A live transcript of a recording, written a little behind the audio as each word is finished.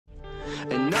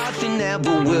nothing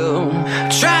ever will.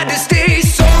 Tried to stay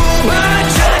sober,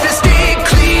 tried to stay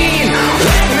clean.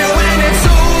 Wake me when it's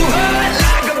over,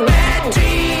 like a bad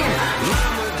dream.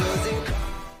 Mama doesn't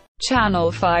come.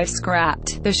 Channel 5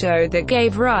 scrapped the show that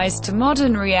gave rise to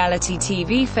modern reality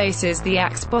TV faces the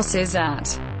AXED bosses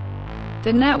at.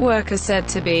 The network is said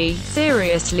to be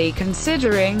seriously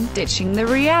considering ditching the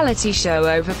reality show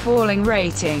over falling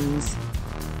ratings.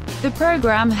 The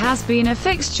program has been a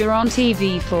fixture on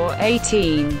TV for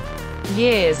 18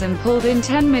 years and pulled in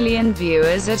 10 million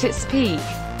viewers at its peak.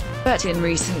 But in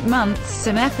recent months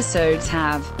some episodes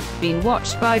have been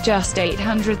watched by just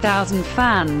 800,000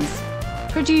 fans.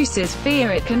 Producers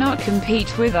fear it cannot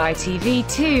compete with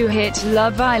ITV2 hit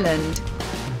Love Island.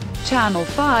 Channel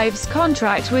 5's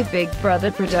contract with Big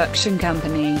Brother production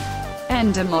company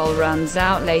Endemol runs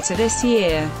out later this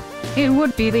year. It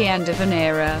would be the end of an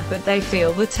era, but they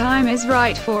feel the time is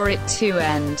right for it to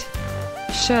end.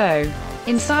 Show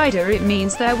Insider: it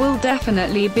means there will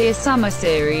definitely be a summer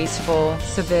series for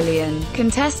civilian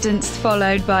contestants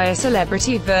followed by a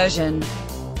celebrity version.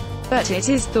 But it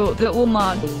is thought that will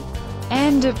mark the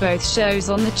end of both shows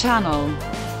on the channel.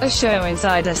 A Show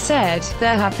Insider said,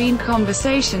 there have been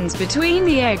conversations between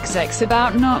the execs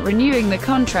about not renewing the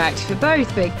contract for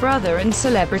both Big Brother and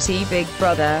Celebrity Big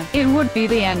Brother. It would be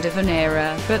the end of an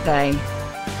era, but they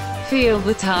feel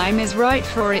the time is right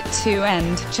for it to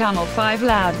end. Channel 5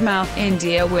 loudmouth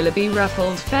India Willoughby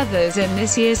ruffled feathers in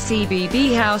this year's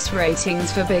CBB House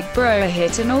ratings for Big Brother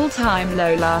hit an all-time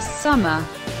low last summer.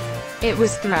 It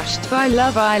was thrashed by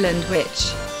Love Island,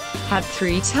 which had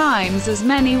 3 times as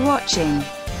many watching.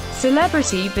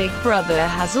 Celebrity Big Brother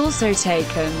has also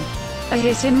taken a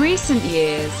hit in recent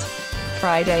years.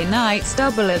 Friday night's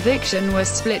double eviction was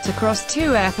split across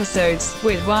 2 episodes,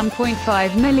 with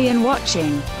 1.5 million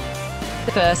watching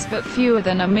the first but fewer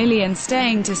than a million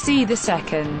staying to see the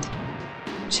second.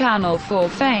 Channel 4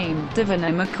 fame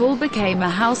Davina McCall became a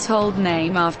household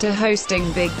name after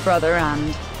hosting Big Brother,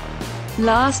 and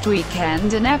last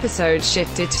weekend an episode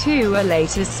shifted to a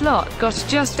later slot got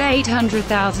just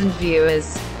 800,000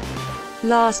 viewers.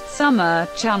 Last summer,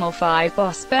 Channel 5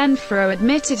 boss Ben Fro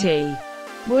admitted he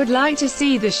would like to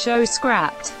see the show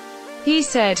scrapped. He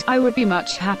said, "I would be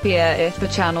much happier if the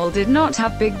channel did not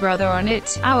have Big Brother on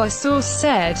it." Our source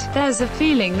said, "There's a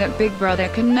feeling that Big Brother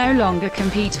can no longer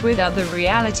compete with other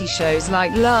reality shows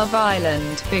like Love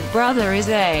Island. Big Brother is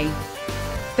a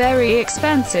very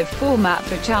expensive format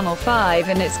for Channel 5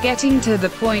 and it's getting to the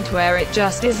point where it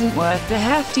just isn't worth the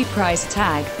hefty price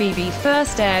tag." BB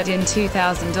first aired in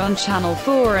 2000 on Channel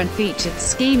 4 and featured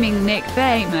scheming Nick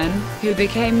Bateman, who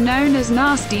became known as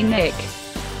Nasty Nick.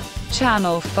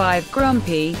 Channel 5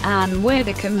 grumpy Anne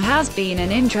Widdecombe has been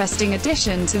an interesting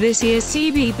addition to this year's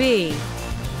CBB.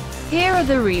 Here are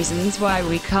the reasons why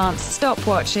we can't stop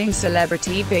watching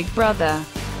Celebrity Big Brother.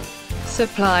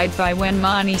 Supplied by when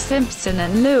Marnie Simpson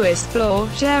and Louis Bloor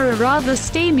share a rather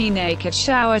steamy naked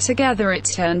shower together, it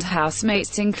turned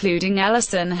housemates including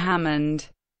Ellison Hammond,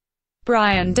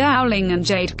 Brian Dowling and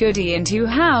Jade Goody into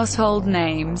household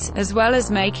names, as well as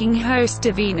making host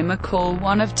Davina McCall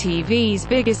one of TV's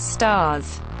biggest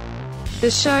stars.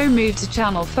 The show moved to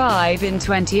Channel 5 in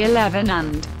 2011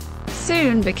 and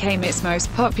soon became its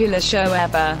most popular show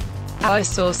ever. Our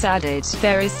source added,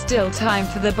 there is still time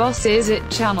for the bosses at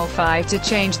Channel 5 to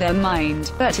change their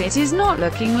mind, but it is not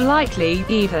looking likely.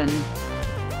 Even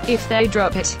if they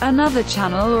drop it, another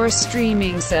channel or a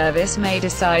streaming service may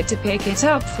decide to pick it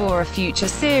up for a future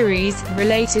series,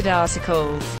 related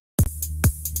articles.